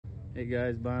Hey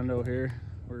guys, Bondo here.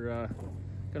 We're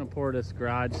gonna pour this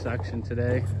garage section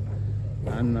today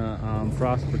on the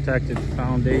frost protected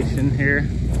foundation here.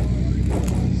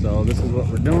 So this is what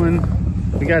we're doing.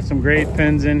 We got some grade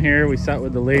pins in here. We set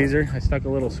with the laser. I stuck a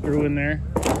little screw in there.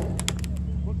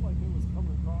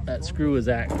 That screw is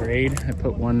at grade. I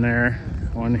put one there,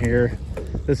 one here.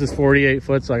 This is 48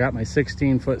 foot, so I got my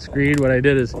 16-foot screed. What I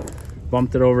did is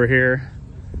bumped it over here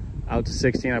out to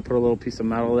 16. I put a little piece of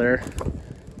metal there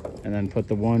and then put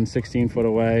the one 16 foot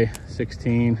away,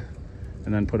 16,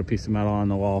 and then put a piece of metal on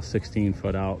the wall 16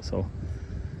 foot out. So,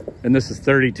 and this is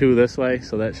 32 this way,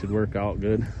 so that should work out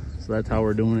good. So that's how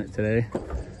we're doing it today.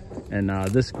 And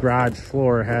this garage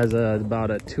floor has about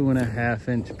a 2.5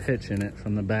 inch pitch in it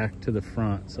from the back to the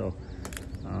front. So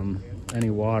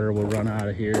any water will run out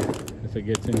of here if it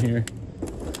gets in here.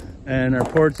 And our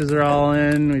porches are all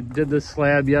in. We did this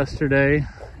slab yesterday.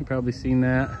 You've probably seen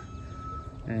that.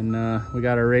 And we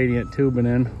got our radiant tubing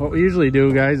in. What we usually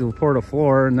do, guys, we'll pour the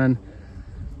floor and then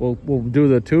we'll do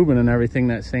the tubing and everything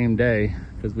that same day,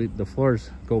 because the floors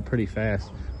go pretty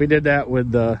fast. We did that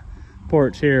with the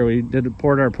porch here. We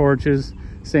poured our porches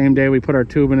same day. We put our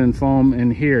tubing and foam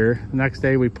in here. The next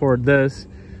day we poured this.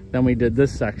 Then we did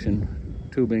this section,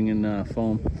 tubing and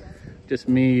foam. Just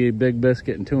me, Big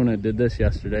Biscuit, and Tuna did this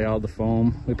yesterday, all the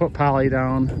foam. We put poly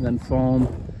down, then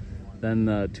foam, then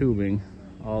the tubing,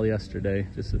 all yesterday,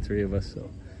 just the three of us. So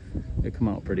it come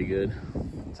out pretty good.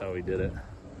 That's how we did it.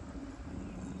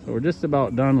 So we're just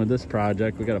about done with this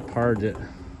project. We got to parge it.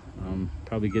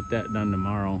 Probably get that done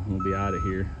tomorrow. We'll be out of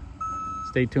here.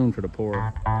 Stay tuned for the pour.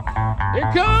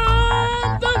 Here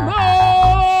comes the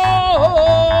mud!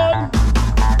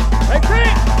 Hey,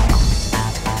 Frank!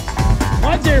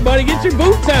 Watch here, buddy. Get your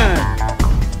boots on.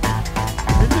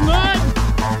 Here's the mud.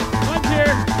 Watch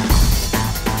here.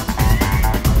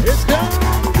 Here comes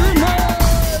the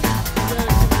mud. We got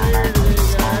a conveyor today,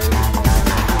 guys.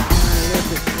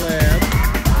 Electric slab.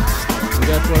 And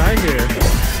that's what I hear.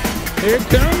 Here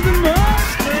comes the mud,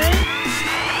 Frank.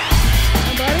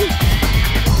 Hi, buddy.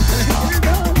 Here it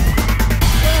comes.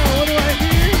 Wow, what do I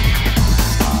hear?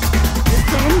 Here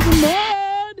comes the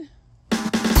mud.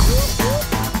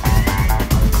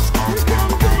 Here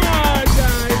comes the mud,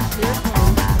 guys. Here it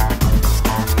comes.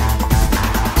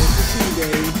 It's the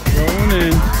P-Day rolling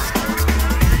in.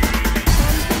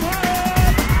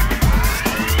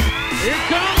 Here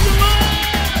comes the mud.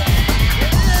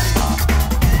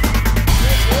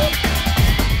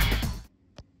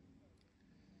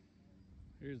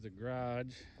 Here's the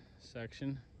garage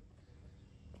section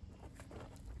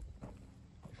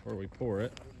before we pour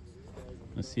it.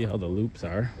 Let's see how the loops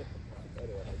are.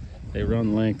 They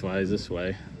run lengthwise this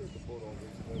way.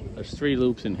 There's 3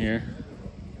 loops in here.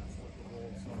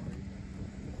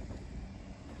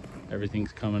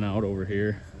 Everything's coming out over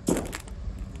here.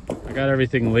 I got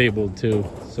everything labeled too.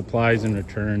 Supplies and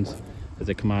returns as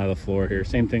they come out of the floor here.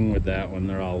 Same thing with that one.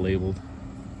 They're all labeled.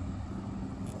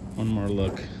 One more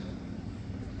look.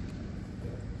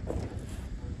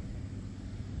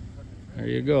 There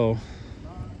you go.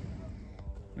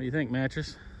 What do you think,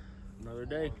 Mattress? Another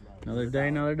day. Another day,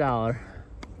 another dollar.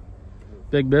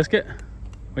 Big Biscuit,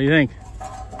 what do you think?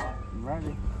 I'm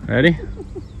ready. Ready?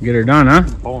 Get her done, huh?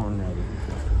 Born ready.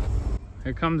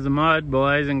 Here comes the mud,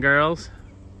 boys and girls.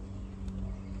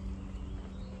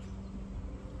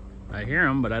 I hear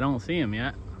them, but I don't see them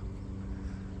yet.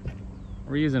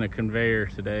 We're using a conveyor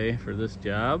today for this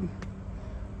job.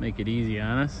 Make it easy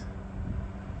on us.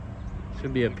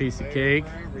 Should be a piece of cake.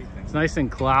 It's nice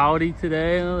and cloudy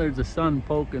today. Well, there's the sun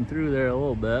poking through there a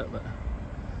little bit, but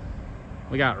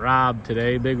we got Rob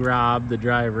today, Big Rob, the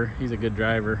driver. He's a good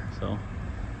driver, so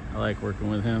I like working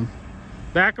with him.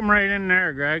 Back him right in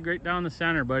there, Greg, right down the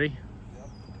center, buddy.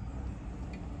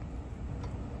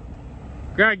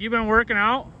 Greg, you been working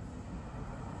out?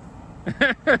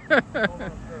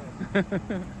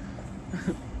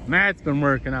 Matt's been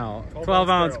working out.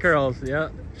 12-ounce curls, yeah.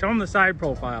 Show him the side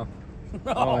profile.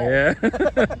 Oh, yeah.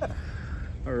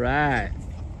 All right.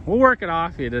 We'll work it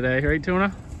off you today, right,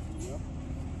 Tuna? Yep.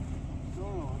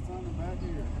 What's on the back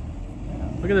here?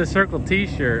 Look at the Circle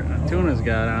T-shirt Tuna's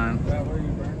got on. Is that where you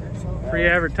burned yourself? Free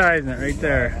advertisement right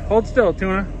there. Hold still,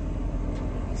 Tuna.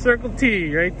 Circle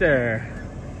T right there.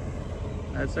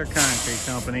 That's our concrete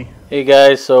company. Hey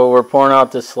guys, so we're pouring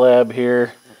out this slab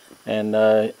here, and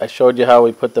I showed you how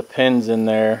we put the pins in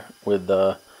there with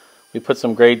we put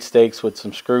some grade stakes with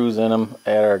some screws in them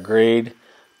at our grade,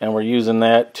 and we're using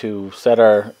that to set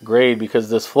our grade because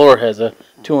this floor has a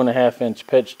 2.5 inch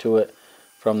pitch to it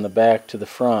from the back to the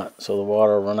front, so the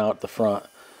water will run out the front.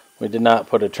 We did not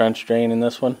put a trench drain in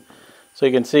this one, So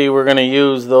you can see we're going to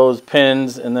use those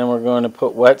pins, and then we're going to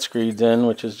put wet screeds in,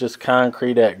 which is just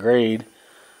concrete at grade.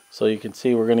 So you can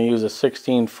see we're going to use a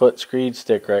 16-foot screed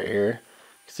stick right here.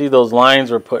 See those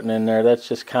lines we're putting in there, that's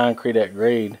just concrete at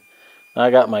grade. Now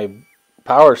I got my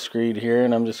power screed here,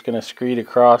 and I'm just going to screed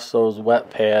across those wet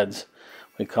pads,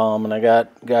 we call them. And I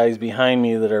got guys behind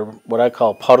me that are what I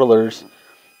call puddlers.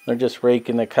 They're just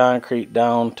raking the concrete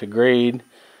down to grade.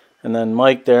 And then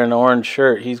Mike there in the orange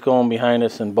shirt, he's going behind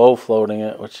us and bow floating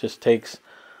it, which just takes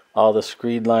all the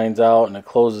screed lines out, and it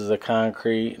closes the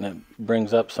concrete, and it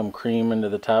brings up some cream into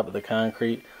the top of the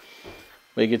concrete.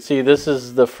 But you can see this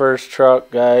is the first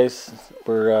truck, guys,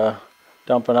 we're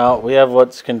dumping out. We have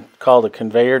what's called a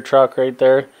conveyor truck right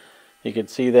there. You can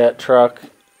see that truck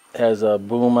has a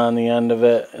boom on the end of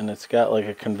it, and it's got like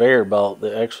a conveyor belt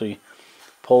that actually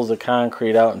pulls the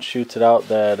concrete out and shoots it out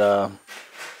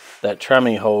that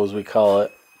Tremie hose, we call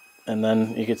it. And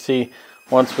then you can see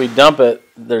once we dump it,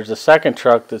 there's a second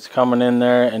truck that's coming in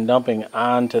there and dumping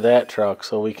onto that truck,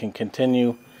 so we can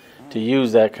continue to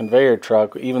use that conveyor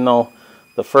truck. Even though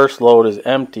the first load is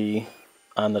empty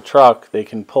on the truck, they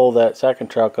can pull that second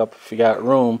truck up if you got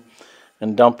room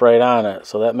and dump right on it.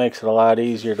 So that makes it a lot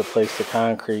easier to place the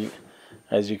concrete,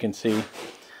 as you can see.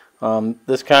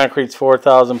 This concrete's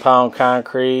 4,000 pound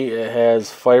concrete. It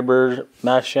has fiber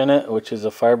mesh in it, which is a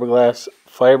fiberglass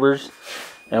fibers,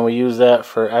 and we use that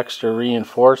for extra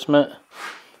reinforcement.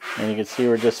 And you can see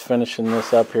we're just finishing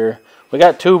this up here. We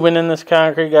got tubing in this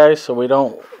concrete, guys, so we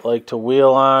don't like to wheel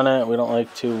on it. We don't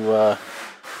like to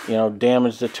you know,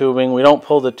 damage the tubing. We don't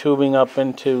pull the tubing up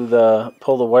into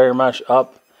pull the wire mesh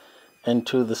up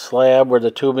into the slab where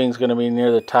the tubing's going to be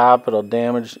near the top.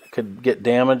 Could get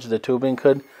damaged, the tubing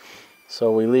could.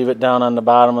 So we leave it down on the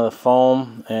bottom of the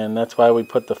foam, and that's why we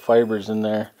put the fibers in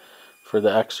there for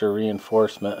the extra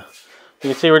reinforcement. You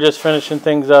can see we're just finishing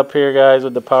things up here, guys,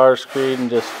 with the power screed, and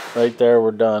just right there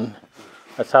we're done.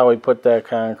 That's how we put that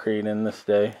concrete in this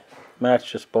day. Matt's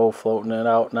just bow floating it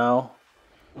out now.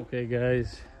 Okay,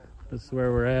 guys, this is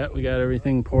where we're at. We got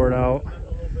everything poured out.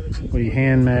 We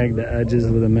hand magged the edges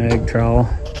with a mag trowel,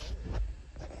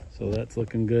 so that's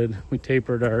looking good. We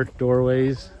tapered our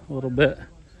doorways a little bit.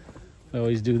 I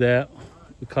always do that.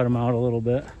 We cut them out a little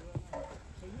bit.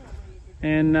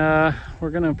 And we're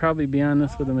gonna probably be on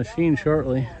this with a machine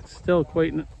shortly. It's still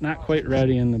not quite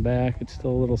ready in the back. It's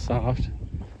still a little soft.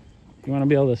 You want to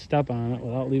be able to step on it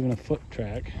without leaving a foot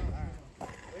track.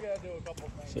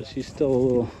 So she's still a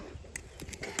little,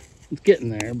 it's getting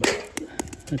there, but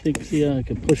I think, see how I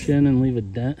can push in and leave a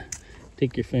dent.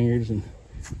 Take your fingers and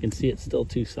you can see it's still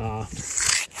too soft.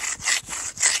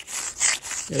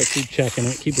 You gotta keep checking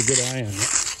it, keep a good eye on it.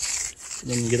 It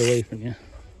doesn't get away from you.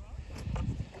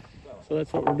 So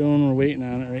that's what we're doing. We're waiting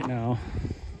on it right now.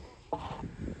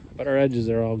 But our edges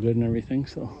are all good and everything,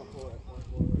 so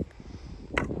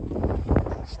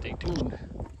stay tuned.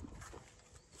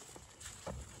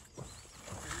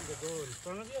 Go in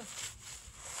front of you?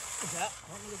 What's that?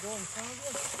 Want me to go in front of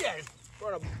you? Yeah,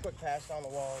 run a quick pass down the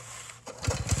wall.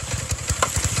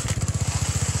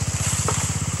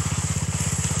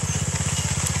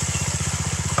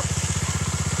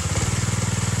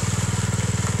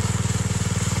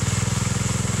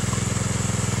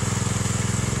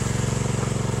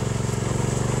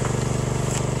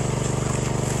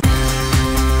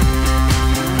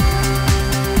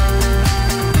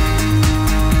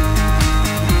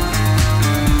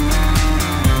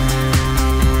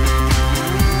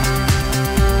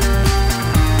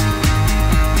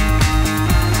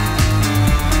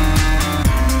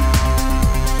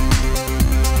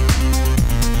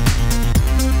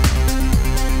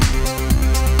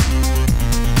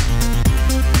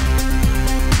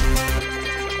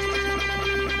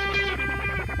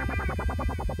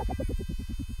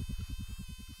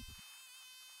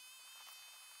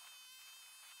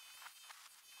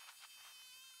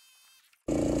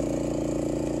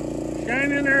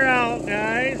 Shining her out,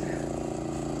 guys.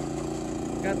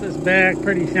 Got this back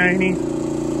pretty shiny.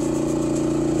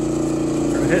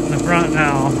 We're hitting the front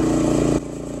now.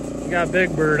 We got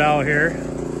Big Bird out here.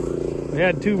 We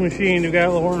had two machines. We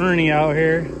got little Ernie out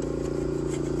here.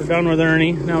 We're done with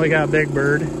Ernie. Now we got Big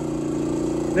Bird.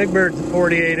 Big Bird's a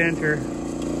 48 incher.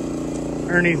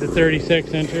 Ernie's a 36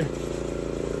 incher.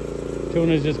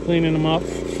 Tuna's just cleaning them up.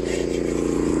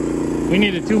 We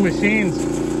needed two machines.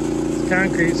 It's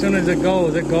concrete. As soon as it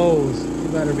goes, it goes. You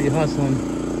better be hustling.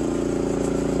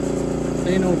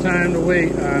 Ain't no time to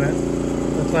wait on it.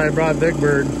 That's why I brought Big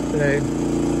Bird today.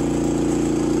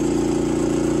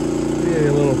 Give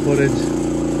you a little footage.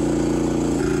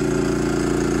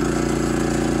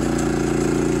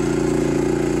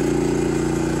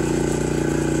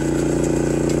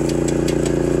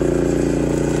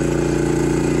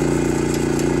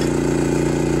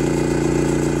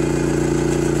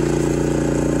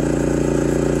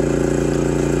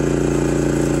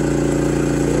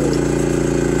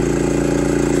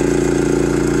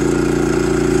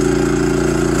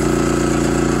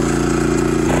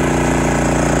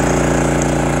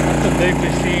 big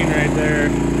machine right there.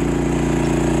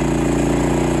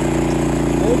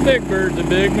 Old Big Bird's a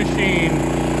big machine.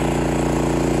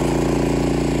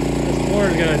 This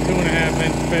board's got a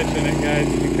 2.5-inch pitch in it, guys.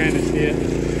 You can kind of see it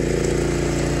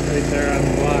right there on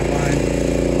the block line.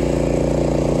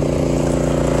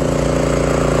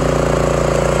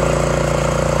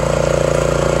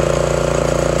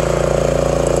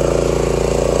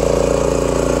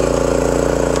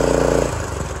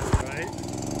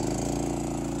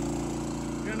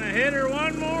 Hit her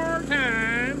one more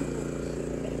time.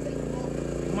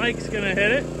 Mike's gonna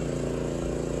hit it.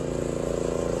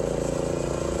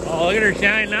 Oh, look at her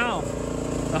shine now.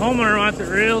 The homeowner wants it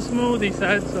real smooth, he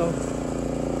said, so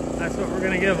that's what we're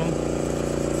gonna give him.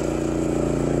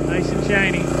 Nice and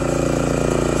shiny.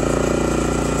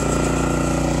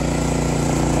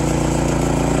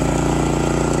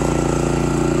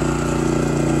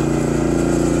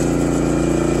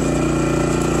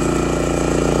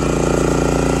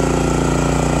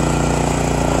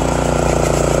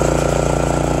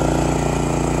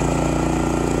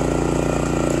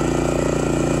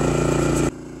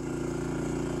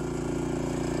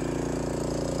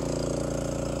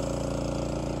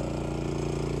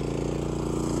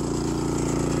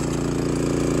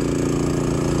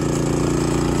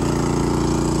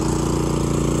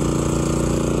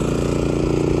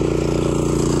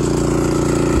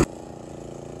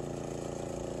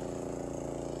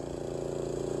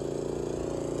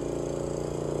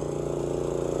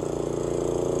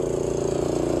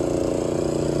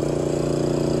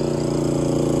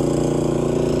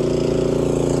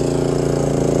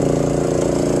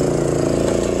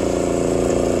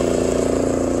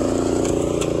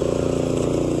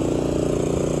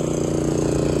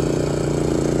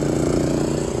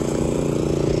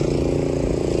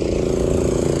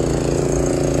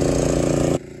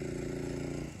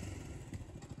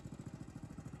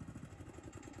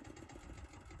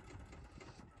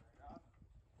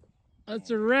 That's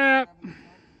a wrap.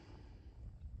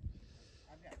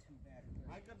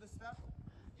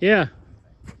 Yeah.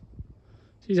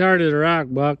 She's hard as a rock,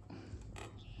 Buck.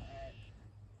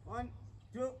 1,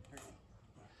 2.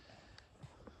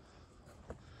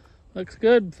 Looks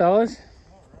good, fellas.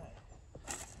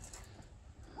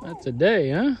 That's a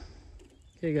day, huh?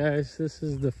 Okay, guys, this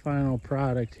is the final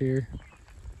product here.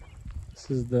 This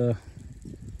is the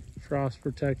frost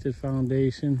protected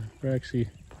foundation. We're actually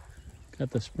got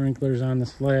the sprinklers on the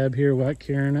slab here, wet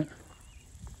curing it.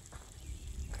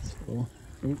 So,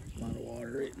 a lot of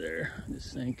water right there,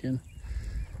 just sinking.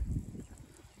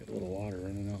 Got a little water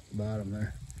running out the bottom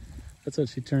there. That's what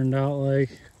she turned out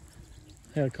like.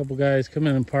 I had a couple guys come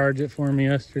in and parge it for me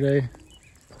yesterday.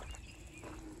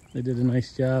 They did a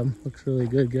nice job. Looks really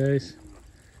good, guys.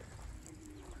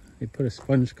 They put a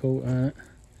sponge coat on it.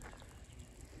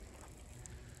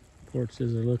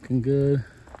 Porches are looking good.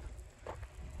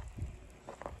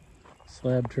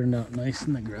 Slab turned out nice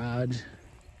in the garage.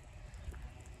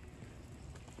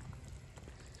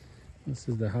 This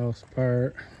is the house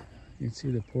part. You can see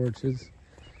the porches.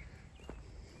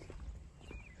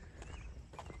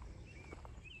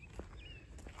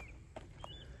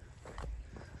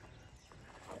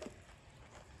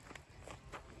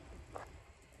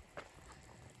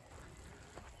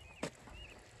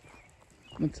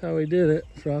 That's how we did it.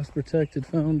 Frost protected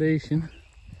foundation.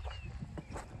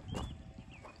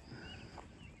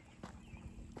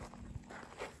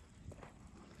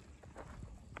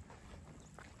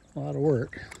 A lot of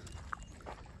work.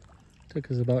 Took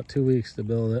us about 2 weeks to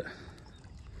build it.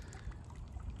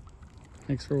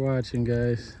 Thanks for watching,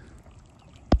 guys.